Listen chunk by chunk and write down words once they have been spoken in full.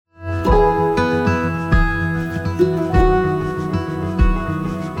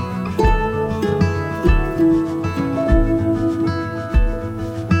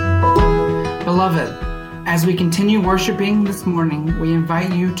As we continue worshiping this morning, we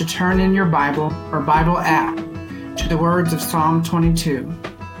invite you to turn in your Bible or Bible app to the words of Psalm 22.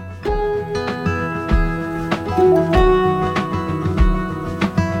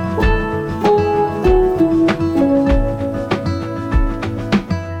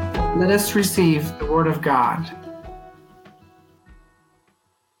 Let us receive the Word of God.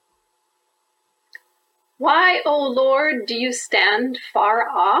 Why, O Lord, do you stand far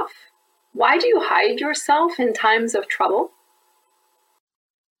off? Why do you hide yourself in times of trouble?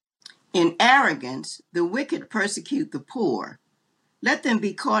 In arrogance, the wicked persecute the poor. Let them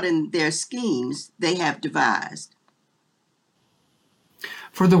be caught in their schemes they have devised.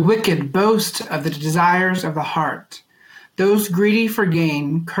 For the wicked boast of the desires of the heart. Those greedy for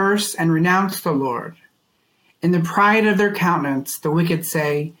gain curse and renounce the Lord. In the pride of their countenance, the wicked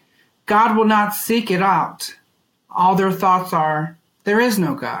say, God will not seek it out. All their thoughts are, there is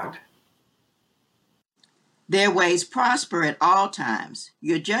no God. Their ways prosper at all times.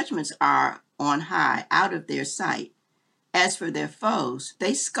 Your judgments are on high, out of their sight. As for their foes,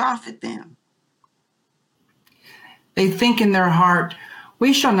 they scoff at them. They think in their heart,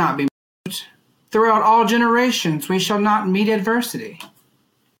 we shall not be moved. Throughout all generations, we shall not meet adversity.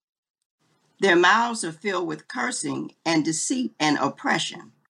 Their mouths are filled with cursing and deceit and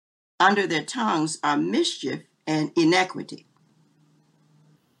oppression. Under their tongues are mischief and iniquity.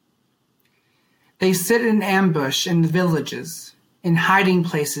 They sit in ambush in the villages. In hiding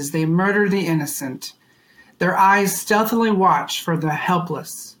places, they murder the innocent. Their eyes stealthily watch for the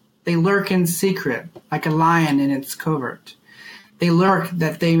helpless. They lurk in secret, like a lion in its covert. They lurk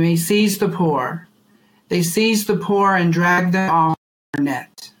that they may seize the poor. They seize the poor and drag them off their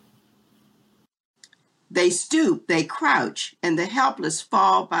net. They stoop, they crouch, and the helpless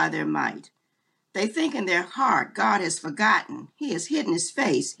fall by their might. They think in their heart, God has forgotten. He has hidden his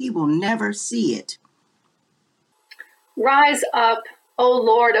face. He will never see it. Rise up, O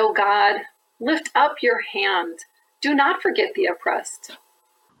Lord, O God. Lift up your hand. Do not forget the oppressed.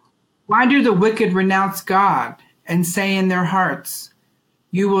 Why do the wicked renounce God and say in their hearts,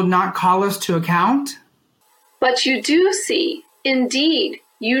 you will not call us to account? But you do see, indeed,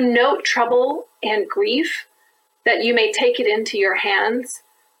 you note trouble and grief, that you may take it into your hands,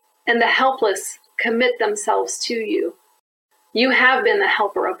 and the helpless commit themselves to you. You have been the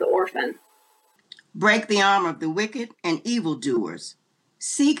helper of the orphan. Break the arm of the wicked and evildoers.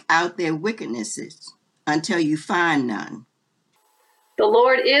 Seek out their wickednesses until you find none. The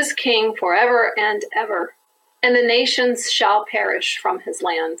Lord is king forever and ever, and the nations shall perish from his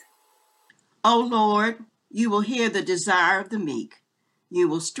land. O Lord, you will hear the desire of the meek. You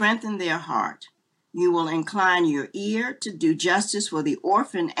will strengthen their heart. You will incline your ear to do justice for the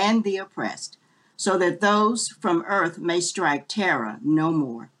orphan and the oppressed, so that those from earth may strike terror no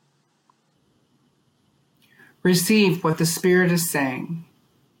more. Receive what the Spirit is saying.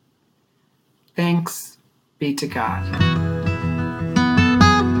 Thanks be to God.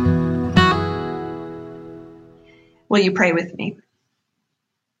 Will you pray with me?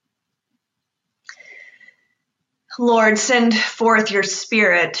 Lord, send forth your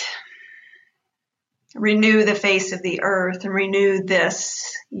Spirit. Renew the face of the earth and renew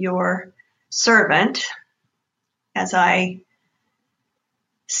this, your servant, as I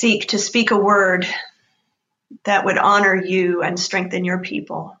seek to speak a word that would honor you and strengthen your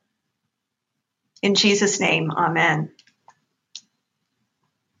people. In Jesus' name, amen.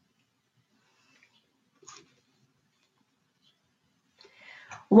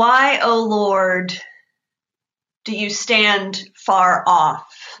 Why, O Lord, do you stand far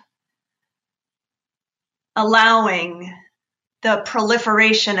off, allowing the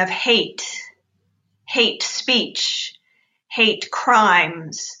proliferation of hate speech, hate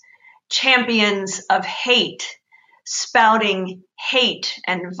crimes, champions of hate, spouting hate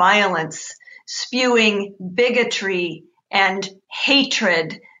and violence, spewing bigotry and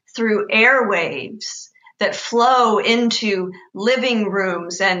hatred through airwaves that flow into living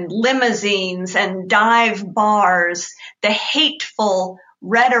rooms and limousines and dive bars, the hateful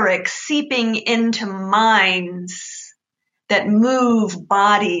rhetoric seeping into minds that move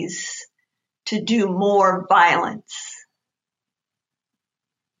bodies to do more violence.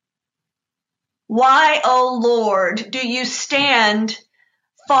 Why, O Lord, do you stand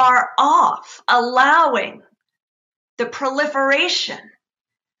far off, allowing the proliferation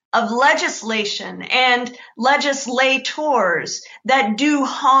of legislation and legislators that do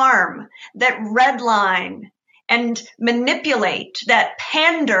harm, that redline and manipulate, that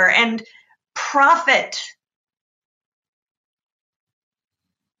pander and profit,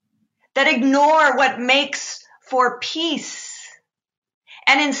 that ignore what makes for peace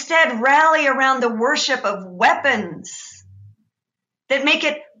and instead rally around the worship of weapons that make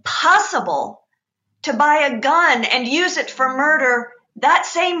it possible to buy a gun and use it for murder that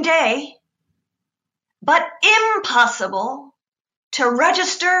same day, but impossible to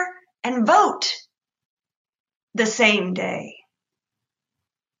register and vote the same day.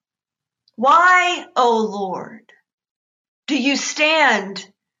 Why, O Lord, do you stand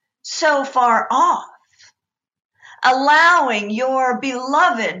so far off, allowing your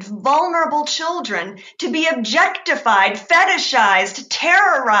beloved, vulnerable children to be objectified, fetishized,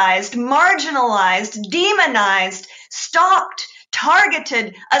 terrorized, marginalized, demonized, stalked,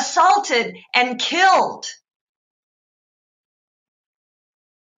 targeted, assaulted, and killed?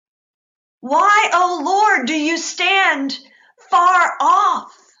 Why, O Lord, do you stand far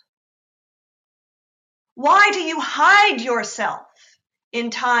off? Why do you hide yourself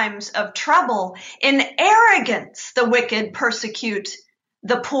in times of trouble? In arrogance, the wicked persecute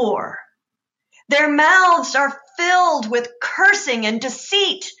the poor. Their mouths are filled with cursing and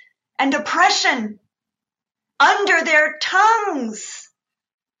deceit and oppression. Under their tongues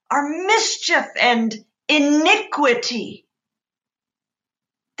are mischief and iniquity.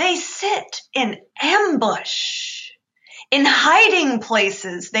 They sit in ambush. In hiding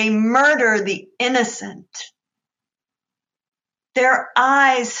places, they murder the innocent. Their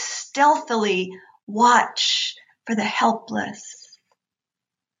eyes stealthily watch for the helpless.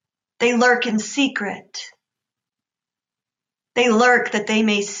 They lurk in secret. They lurk that they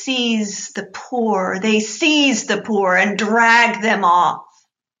may seize the poor. They seize the poor and drag them off.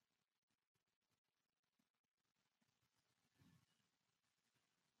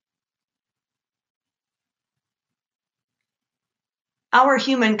 Our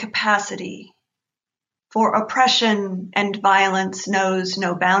human capacity for oppression and violence knows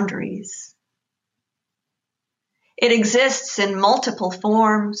no boundaries. It exists in multiple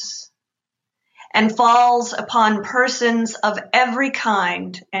forms and falls upon persons of every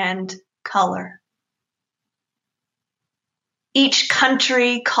kind and color. Each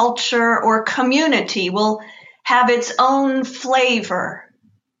country, culture, or community will have its own flavor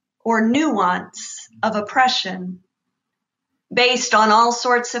or nuance of oppression based on all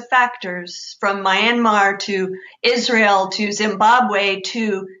sorts of factors, from Myanmar to Israel to Zimbabwe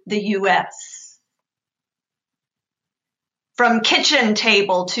to the US. From kitchen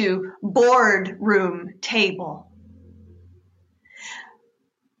table to boardroom table.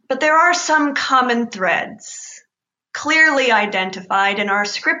 But there are some common threads, clearly identified in our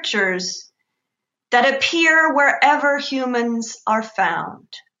scriptures, that appear wherever humans are found.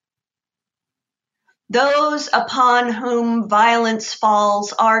 Those upon whom violence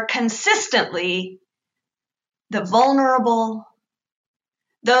falls are consistently the vulnerable,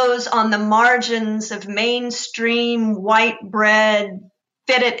 those on the margins of mainstream white bread,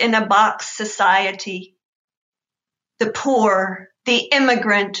 fit-it-in-a-box society, the poor, the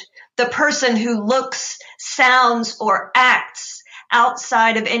immigrant, the person who looks, sounds, or acts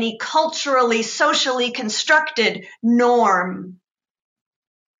outside of any culturally, socially constructed norm.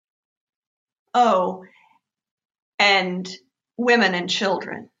 Oh, and women and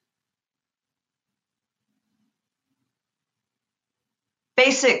children.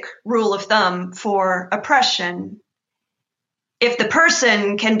 Basic rule of thumb for oppression: if the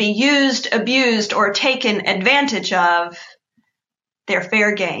person can be used, abused, or taken advantage of, they're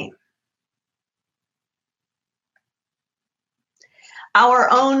fair game. Our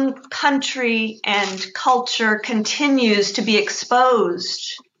own country and culture continues to be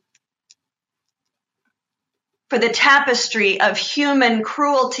exposed for the tapestry of human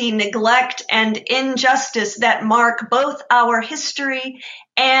cruelty, neglect, and injustice that mark both our history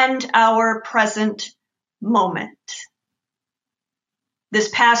and our present moment. This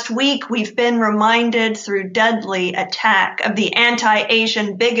past week, we've been reminded through deadly attack of the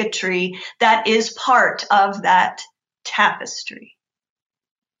anti-Asian bigotry that is part of that tapestry.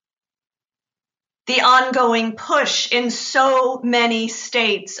 The ongoing push in so many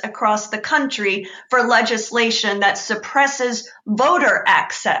states across the country for legislation that suppresses voter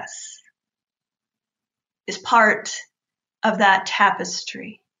access is part of that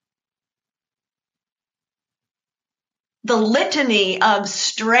tapestry. The litany of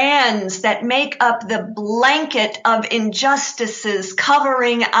strands that make up the blanket of injustices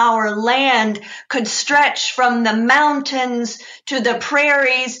covering our land could stretch from the mountains to the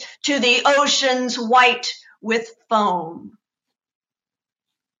prairies to the oceans white with foam.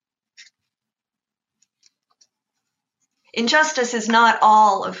 Injustice is not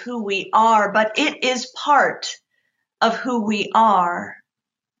all of who we are, but it is part of who we are.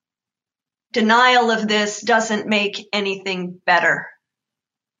 Denial of this doesn't make anything better.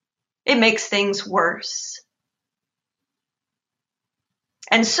 It makes things worse.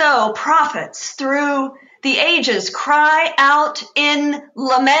 And so prophets through the ages cry out in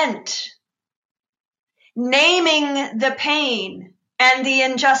lament, naming the pain and the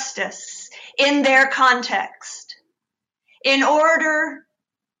injustice in their context in order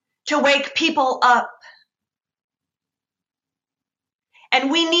to wake people up.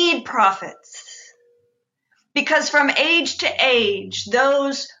 And we need prophets because from age to age,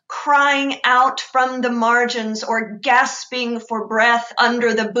 those crying out from the margins or gasping for breath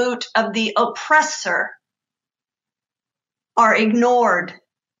under the boot of the oppressor are ignored,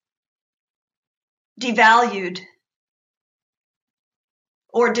 devalued,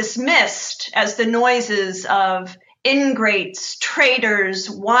 or dismissed as the noises of ingrates, traitors,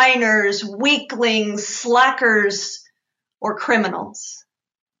 whiners, weaklings, slackers, or criminals.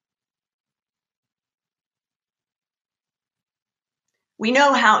 We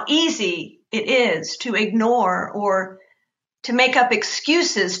know how easy it is to ignore or to make up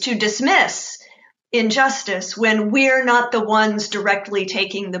excuses to dismiss injustice when we're not the ones directly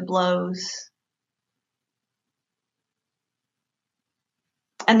taking the blows.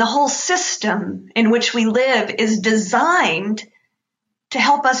 And the whole system in which we live is designed to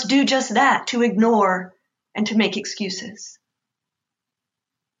help us do just that, to ignore and to make excuses.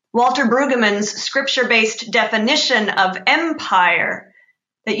 Walter Brueggemann's scripture-based definition of empire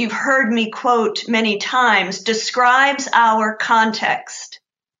that you've heard me quote many times describes our context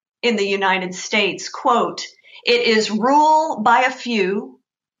in the United States. Quote, "It is rule by a few,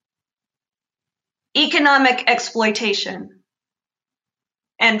 economic exploitation,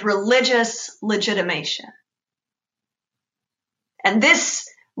 and religious legitimation." And this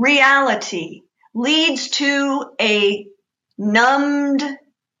reality leads to a numbed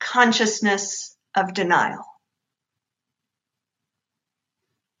consciousness of denial.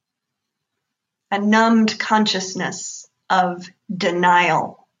 A numbed consciousness of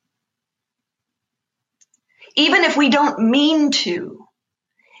denial. Even if we don't mean to,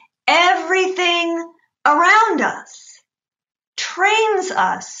 everything around us trains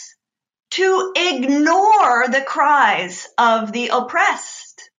us to ignore the cries of the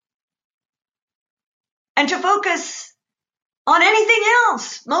oppressed and to focus on anything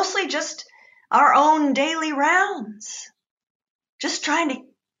else, mostly just our own daily rounds, just trying to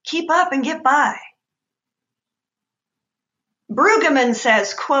keep up and get by. Brueggemann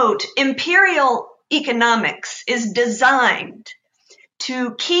says, quote, "Imperial economics is designed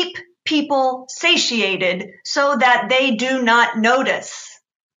to keep people satiated so that they do not notice.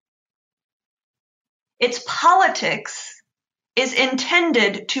 Its politics is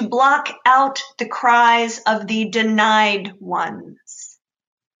intended to block out the cries of the denied ones.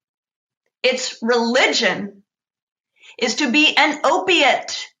 Its religion is to be an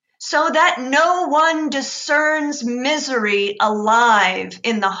opiate so that no one discerns misery alive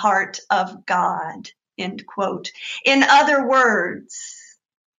in the heart of God," end quote. In other words,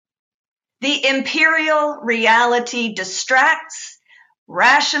 the imperial reality distracts,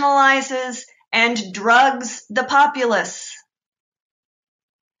 rationalizes, and drugs the populace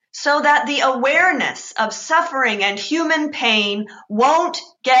so that the awareness of suffering and human pain won't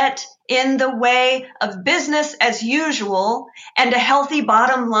get in the way of business as usual and a healthy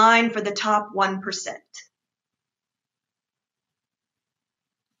bottom line for the top 1%.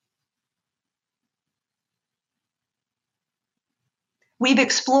 We've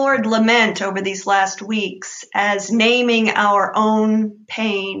explored lament over these last weeks as naming our own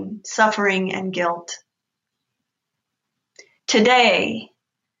pain, suffering, and guilt. Today,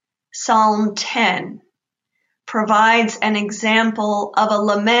 Psalm 10 provides an example of a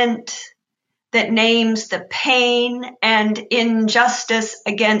lament that names the pain and injustice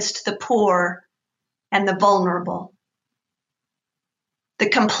against the poor and the vulnerable. The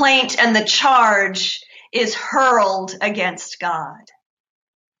complaint and the charge is hurled against God.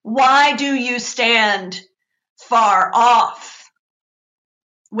 Why do you stand far off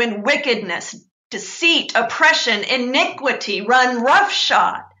when wickedness, deceit, oppression, iniquity run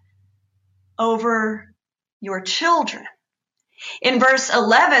roughshod over your children? In verse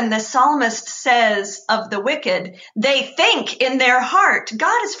 11, the psalmist says of the wicked, they think in their heart,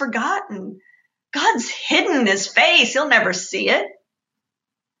 God has forgotten. God's hidden his face. He'll never see it.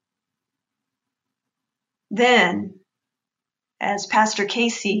 Then, as Pastor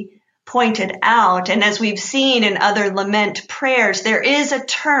Casey pointed out, and as we've seen in other lament prayers, there is a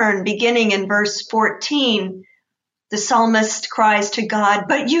turn beginning in verse 14. The psalmist cries to God,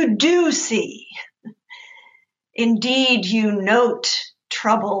 but you do see. Indeed, you note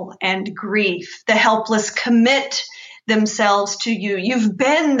trouble and grief. The helpless commit themselves to you. You've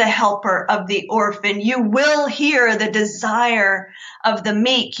been the helper of the orphan. You will hear the desire of the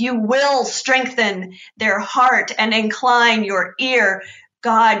meek. You will strengthen their heart and incline your ear.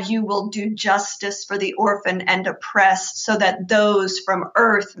 God, you will do justice for the orphan and oppressed, so that those from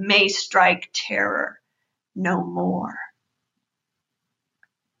earth may strike terror no more.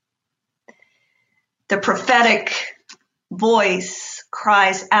 The prophetic voice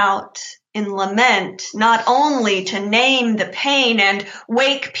cries out in lament, not only to name the pain and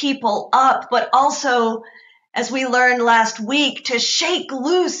wake people up, but also, as we learned last week, to shake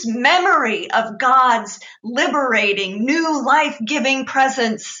loose memory of God's liberating, new life-giving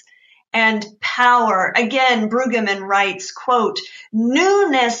presence and power. Again, Brueggemann writes, quote,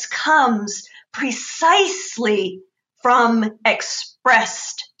 "Newness comes precisely from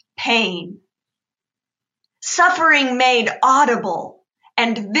expressed pain. Suffering made audible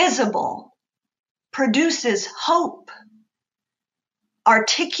and visible produces hope.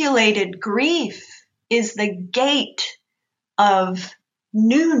 Articulated grief is the gate of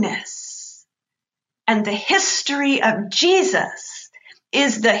newness. And the history of Jesus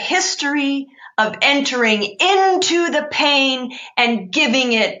is the history of entering into the pain and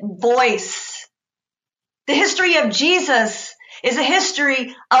giving it voice. The history of Jesus is a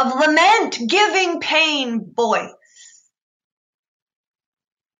history of lament, giving pain voice.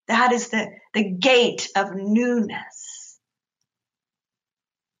 That is the gate of newness.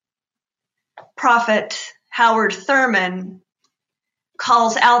 Prophet Howard Thurman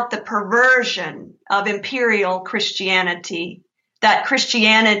calls out the perversion of imperial Christianity, that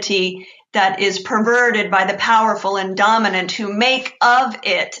Christianity that is perverted by the powerful and dominant who make of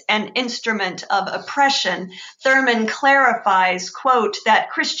it an instrument of oppression. Thurman clarifies, quote, that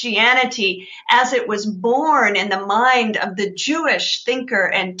Christianity, as it was born in the mind of the Jewish thinker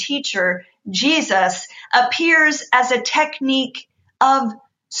and teacher Jesus, appears as a technique of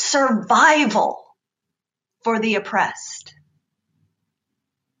survival for the oppressed.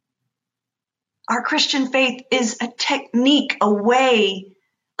 Our Christian faith is a technique, a way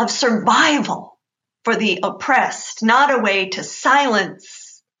of survival for the oppressed, not a way to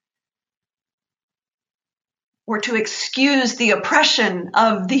silence or to excuse the oppression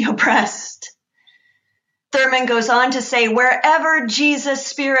of the oppressed. Thurman goes on to say, wherever Jesus'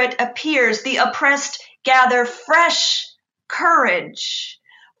 Spirit appears, the oppressed gather fresh courage,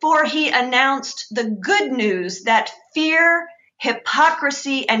 for he announced the good news that fear,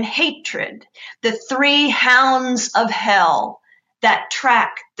 hypocrisy, and hatred, the three hounds of hell that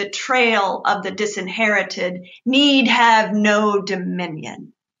track the trail of the disinherited, need have no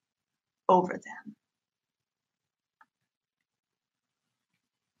dominion over them.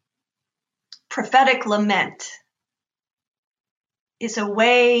 Prophetic lament is a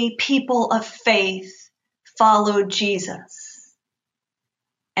way people of faith follow Jesus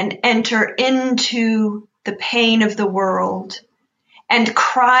and enter into the pain of the world and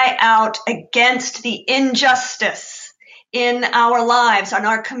cry out against the injustice in our lives, in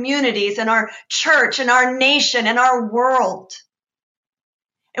our communities, in our church, in our nation, in our world.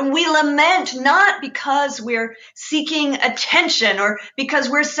 And we lament not because we're seeking attention or because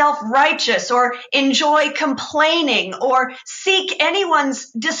we're self-righteous or enjoy complaining or seek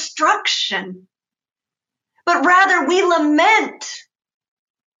anyone's destruction, but rather we lament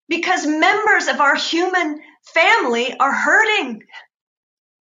because members of our human family are hurting.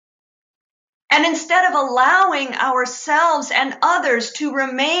 And instead of allowing ourselves and others to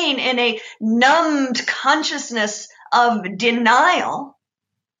remain in a numbed consciousness of denial,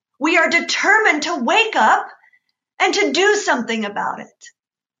 we are determined to wake up and to do something about it.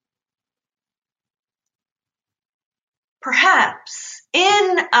 Perhaps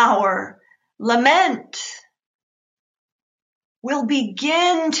in our lament, we'll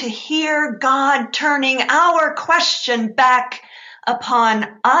begin to hear God turning our question back upon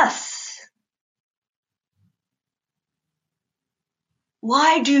us.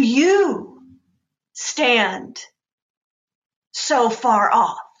 Why do you stand so far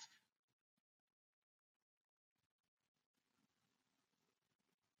off?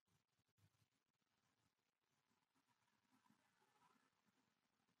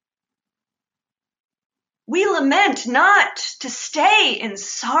 We lament not to stay in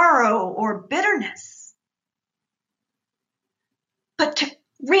sorrow or bitterness, but to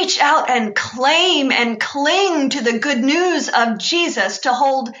reach out and claim and cling to the good news of Jesus, to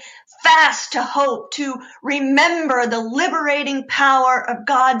hold fast to hope, to remember the liberating power of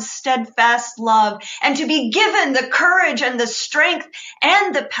God's steadfast love, and to be given the courage and the strength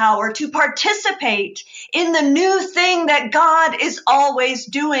and the power to participate in the new thing that God is always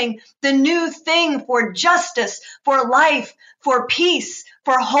doing, the new thing for justice, for life, for peace,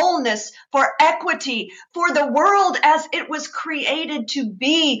 for wholeness, for equity, for the world as it was created to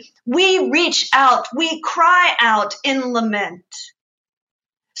be. We reach out, we cry out in lament,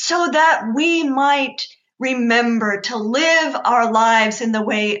 so that we might remember to live our lives in the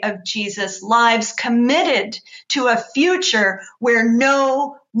way of Jesus, lives committed to a future where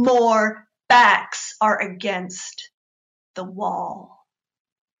no more backs are against the wall.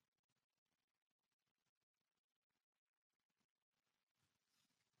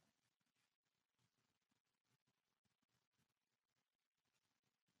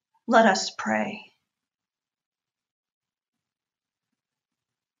 Let us pray.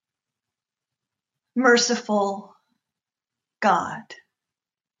 Merciful God,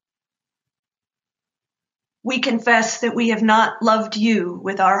 we confess that we have not loved you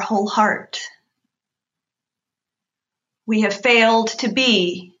with our whole heart. We have failed to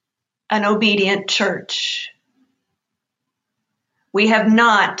be an obedient church. We have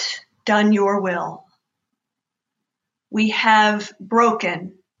not done your will. We have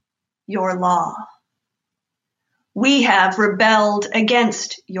broken your law. We have rebelled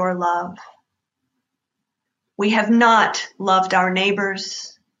against your love. We have not loved our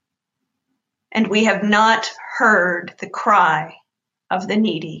neighbors, and we have not heard the cry of the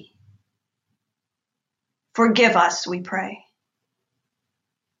needy. Forgive us, we pray.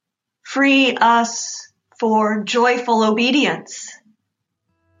 Free us for joyful obedience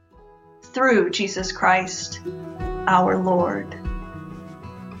through Jesus Christ, our Lord.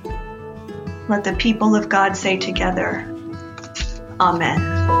 Let the people of God say together,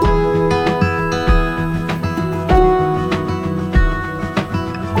 Amen.